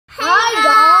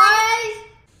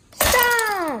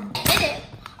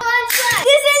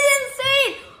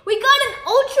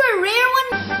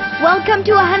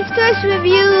welcome to Ahan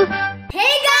ToysReview.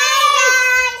 Hey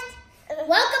guys!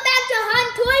 Welcome back to Ahan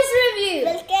ToysReview.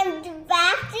 Welcome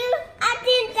back to Ahan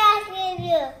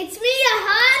ToysReview. It's me,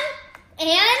 Ahan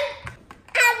and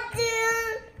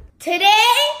Arjun.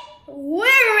 Today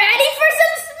we're ready for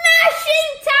some smashing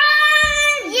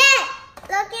time! Yeah,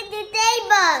 look at the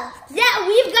table. Yeah,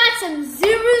 we've got some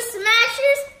Zuru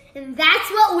smashers, and that's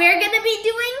what we're gonna be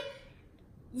doing.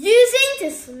 Using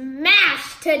to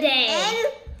smash today. And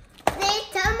there's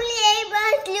so many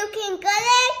neighbors looking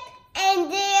colored,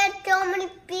 and there are so many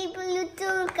people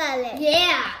looking colored.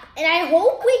 Yeah, and I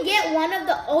hope we get one of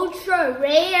the ultra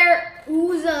rare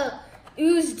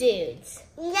ooze dudes.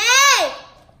 Yay!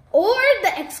 Or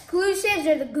the exclusives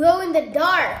or the glow in the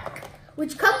dark,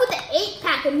 which come with an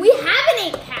 8-pack, and we have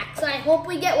an 8-pack, so I hope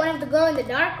we get one of the glow in the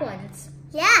dark ones.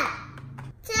 Yeah.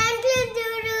 Thank you,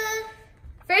 Zuru.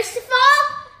 First of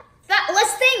all,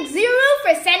 let's thank Zuru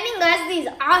for sending us these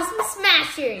awesome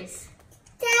smashers.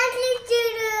 Thank you,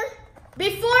 Zuru.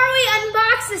 Before we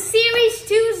unbox the Series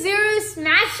 2 Zuru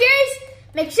smashers,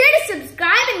 make sure to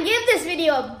subscribe and give this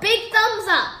video a big thumbs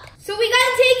up. So we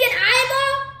gotta take an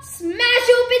eyeball, smash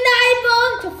open the eyeball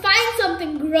to find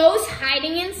something gross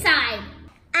hiding inside.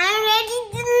 I'm ready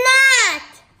to nut.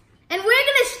 And we're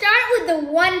gonna start with the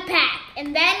 1-pack,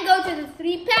 and then go to the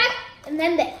 3-pack, and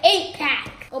then the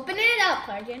 8-pack. Open it up,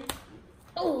 Arjun.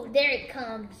 Oh, there it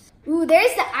comes. Ooh,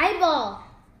 there's the eyeball.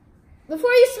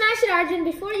 Before you smash it, Arjun,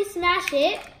 before you smash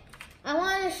it, I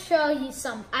want to show you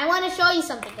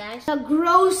something, guys. The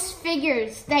gross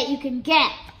figures that you can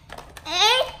get.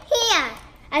 And here.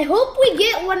 I hope we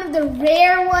get one of the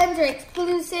rare ones or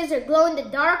exclusives or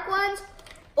glow-in-the-dark ones,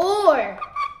 or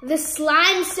the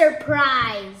slime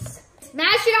surprise.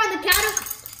 Smash it on the count of...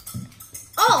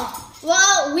 Oh,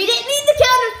 well, we didn't need the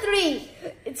count of 3.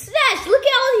 It's smashed. Look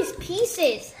at all these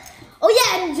pieces. Oh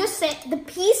yeah, and just say the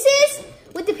pieces.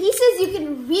 With the pieces, you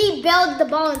can rebuild the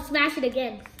ball and smash it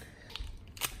again.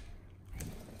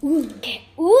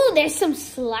 Ooh, there's some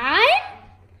slime.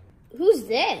 Who's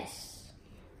this?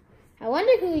 I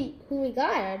wonder who we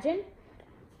got, Arjun.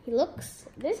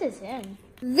 This is him.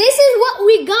 This is what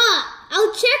we got.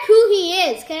 I'll check who he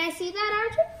is. Can I see that,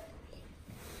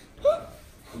 Arjun?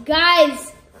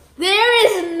 Guys, there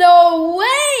is no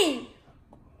way.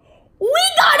 We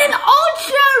got an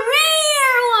ultra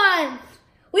rare one.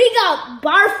 We got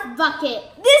Barf Bucket.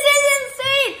 This is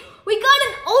insane. We got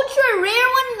an ultra rare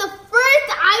one in the first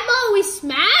eyeball we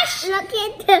smashed. Look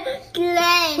at the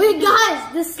slime. Wait,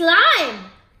 guys, the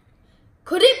slime.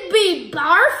 Could it be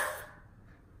Barf?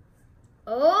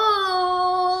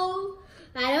 Oh,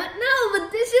 I don't know,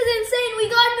 but this is insane. We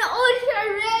got an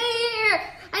ultra rare.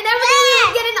 I never knew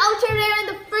we'd get an ultra rare in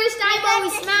the first eyeball we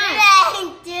smashed.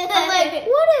 I'm like,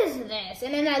 what is this?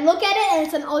 And then I look at it and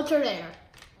it's an ultra rare.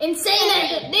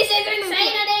 Insanity. This is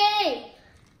insanity.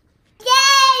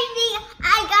 Yay!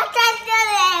 I got that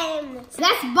slime. So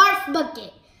that's Barf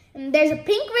Bucket. And there's a pink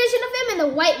version of him and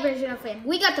a white version of him.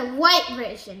 We got the white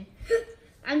version.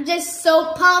 I'm just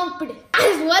so pumped.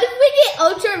 Guys, what if we get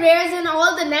ultra rares in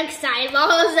all the next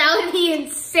eyeballs? That would be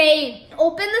insane.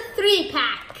 Open the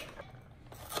 3-pack.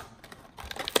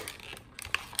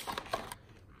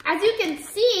 As you can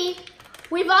see,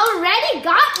 we've already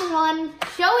gotten one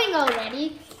showing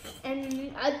already,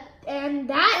 and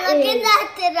that Look is,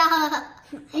 at that.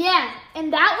 yeah,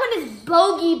 and that one is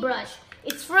Bogey Brush.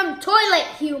 It's from Toilet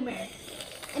Humor,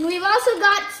 and we've also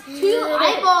got 2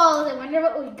 eyeballs. I wonder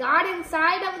what we got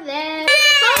inside of them.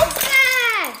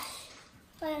 Smash!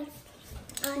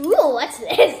 Ooh, what's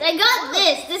this? I got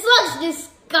this. This looks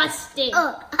disgusting.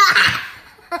 Oh.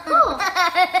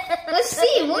 Let's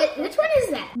see, which one is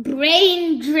that?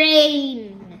 Brain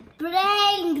Drain.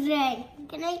 Brain drain.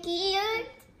 Can I see it?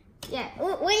 Yeah.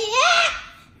 Wait, yeah.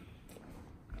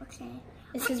 Okay.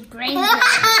 This is Brain Drain.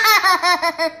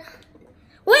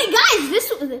 Wait, guys,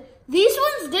 these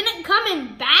ones didn't come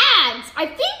in bags. I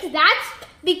think that's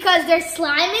because there's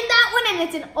slime in that one and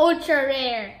it's an ultra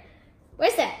rare.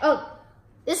 Where's that? Oh,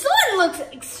 this one looks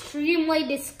extremely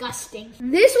disgusting.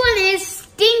 This one is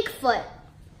Stinkfoot.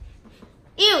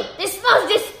 Ew, this smells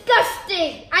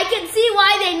disgusting. I can see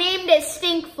why they named it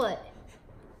Stinkfoot.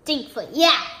 Stinkfoot,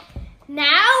 yeah.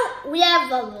 Now we have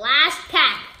the last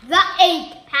pack, the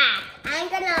 8-pack. I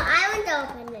want to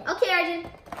open it. Okay, Arjun.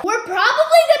 We're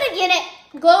probably gonna get it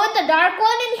glow-in-the-dark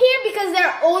one in here because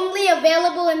they're only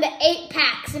available in the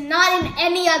 8-packs and not in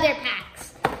any other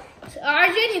packs. So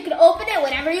Arjun, you can open it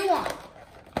whenever you want.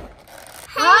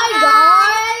 Hi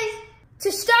guys!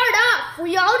 To start off,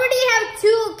 we already have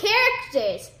 2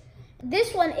 characters.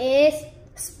 This one is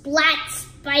Splat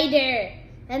Spider,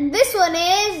 and this one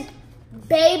is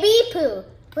Baby Poo.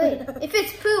 Wait, if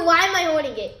it's poo, why am I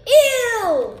holding it?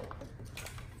 Ew!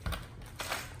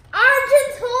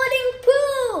 Arjun's holding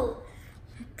poo!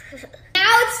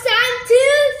 Now it's time to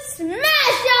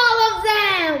smash all of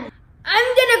them!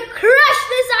 I'm gonna crush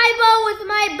this eyeball with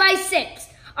my biceps.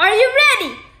 Are you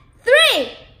ready?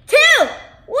 3, 2,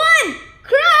 1,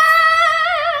 crush!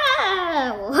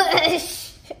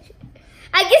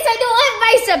 I guess I don't have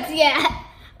biceps yet.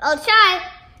 I'll try.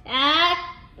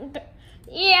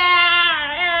 Yeah.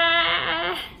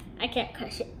 I can't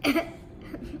crush it.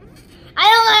 I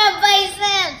don't have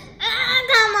biceps.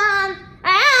 Come on.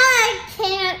 I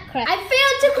can't crush. I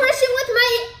failed to crush it with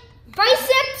my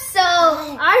biceps, so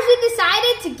Arjun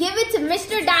decided to give it to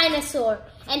Mr. Dinosaur.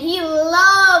 And he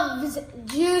loves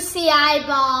juicy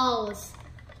eyeballs.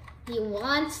 He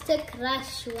wants to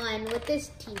crush one with his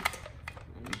teeth.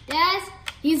 When he does,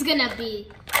 he's gonna be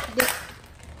the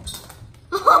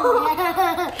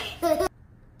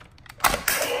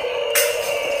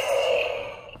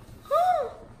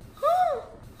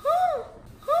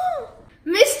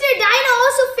Mr. Dino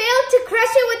also failed to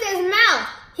crush it with his mouth.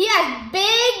 He has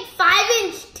big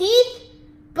 5-inch teeth,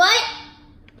 but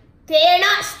they're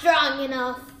not strong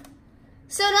enough.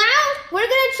 So now we're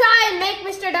gonna try and make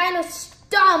Mr. Dino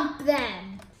stomp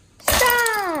them.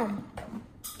 Stomp!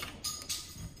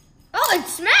 Oh,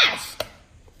 it's smashed.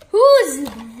 Who's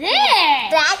there?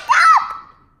 Laptop?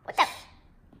 What the?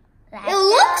 Laptop? It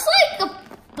looks like a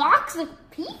box of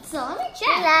pizza. Let me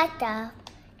check. Laptop.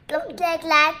 Looks like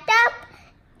laptop.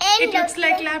 And It looks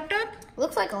like laptop.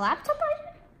 Looks like a laptop.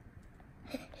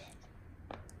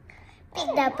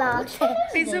 pizza box.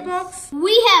 Pizza box.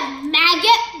 We have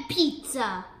maggot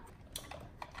pizza.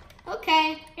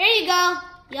 Okay, here you go.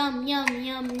 Yum, yum,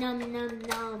 yum, yum, yum,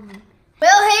 yum.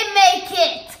 Will he make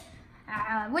it?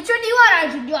 Which one do you want,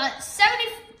 Arjun? Do you want 70,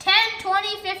 10,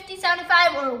 20, 50,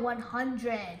 75, or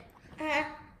 100?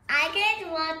 I get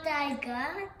what I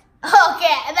got.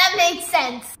 Okay, that makes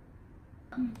sense.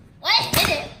 What hit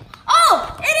it?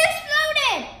 Oh, it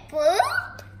exploded!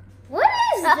 Poop? What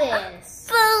is this?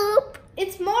 Poop.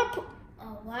 It's more poop.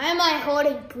 Oh, why am I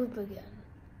holding poop again?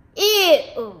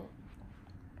 Ew.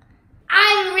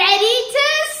 I'm ready to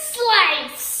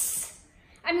slice.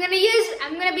 I'm gonna be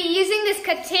using this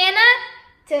katana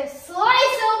to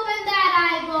slice open that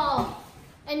eyeball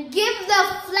and give the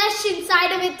flesh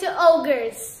inside of it to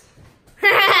ogres.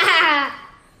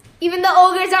 Even the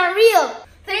ogres aren't real.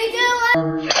 3, 2,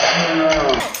 1.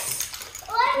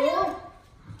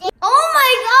 Oh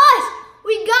my gosh!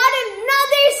 We got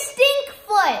another stink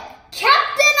foot!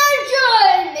 Captain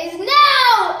Arjun is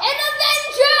now an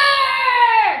Avenger!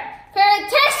 For a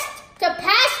test to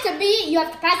pass to be, you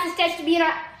have to pass this test to be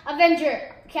an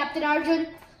Avenger, Captain Arjun.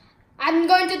 I'm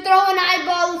going to throw an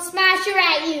eyeball smasher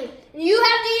at you. You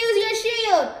have to use your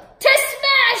shield to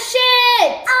smash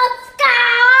it! Up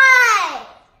sky!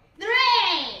 3,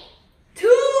 2,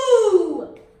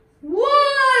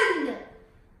 1,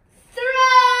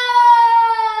 throw!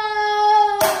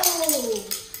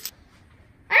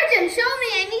 Arjun, show me.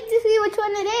 I need to see which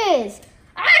one it is.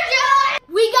 Arjun!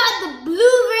 We got the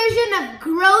blue version of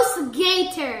Gross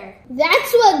Gator.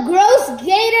 That's what Gross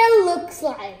Gator looks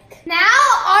like. Now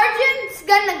Arjun's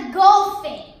gonna golf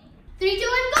it. 3, 2, 1,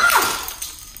 go!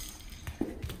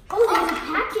 Oh, there's a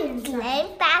package.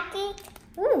 Name packet.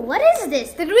 Ooh, what is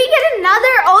this? Did we get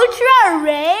another ultra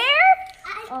rare?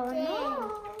 Oh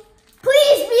no.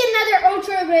 Please be another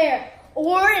ultra rare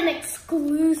or an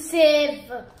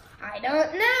exclusive. I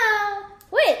don't know.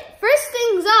 Wait, first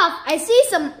things off, I see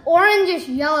some orangish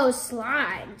yellow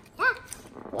slime. Yeah.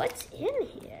 What's in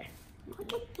here?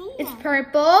 Look at this. It's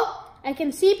purple. I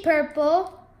can see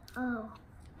purple. Oh.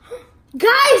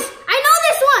 Guys, I know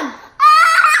this one.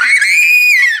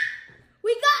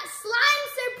 We got slime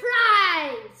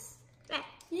surprise.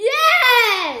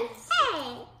 Yes.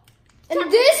 Hey.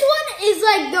 And this one is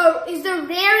like the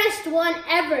rarest one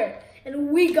ever, and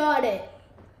we got it.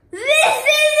 This is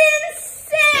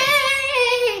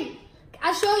insane.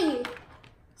 I'll show you.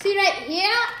 See right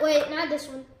here? Wait, not this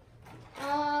one.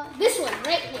 This one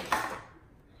right here.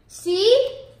 See?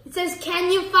 It says,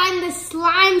 "Can you find the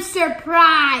slime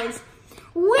surprise?"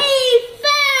 We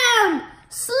found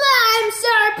slime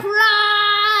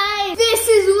surprise. This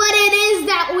is what it is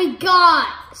that we got.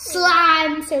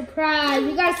 Slime surprise.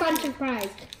 We got a slime surprise.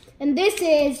 And this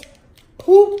is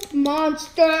Poop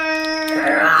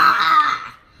Monster.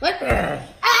 What?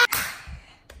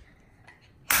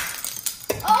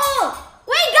 Oh,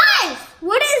 wait guys.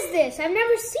 What is this? I've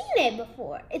never seen it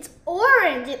before. It's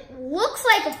orange. It looks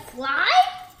like a fly.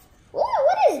 Ooh,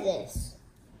 what is this?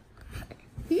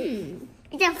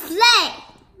 It's a flag.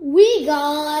 We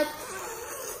got...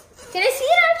 Can I see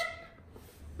it, Arch?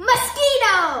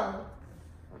 Mosquito.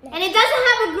 And it doesn't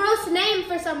have a gross name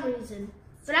for some reason.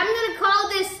 But I'm going to call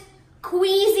this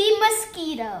Queasy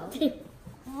Mosquito.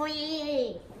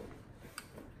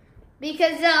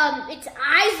 Because its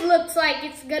eyes looks like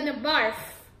it's going to barf.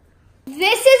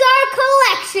 This is our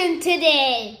collection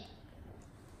today.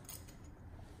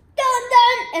 Dun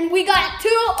dun! And we got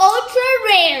 2 ultra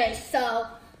rares, so.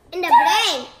 And the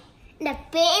brain. The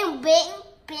big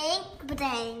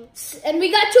brain. And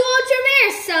we got 2 ultra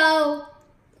rares, so.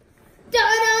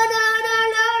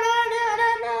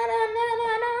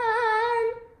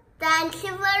 Thank you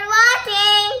for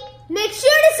watching. Make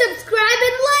sure to subscribe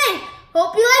and like.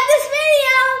 Hope you like this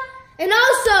video. And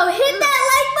also hit that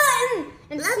like button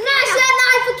and smash that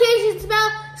notification bell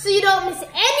so you don't miss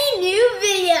any new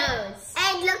videos.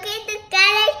 And look at the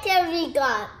character we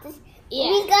got. Yeah.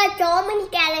 We got so many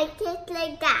characters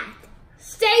like that.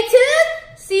 Stay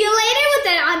tuned. See you later with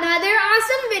another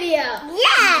awesome video.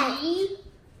 Yeah.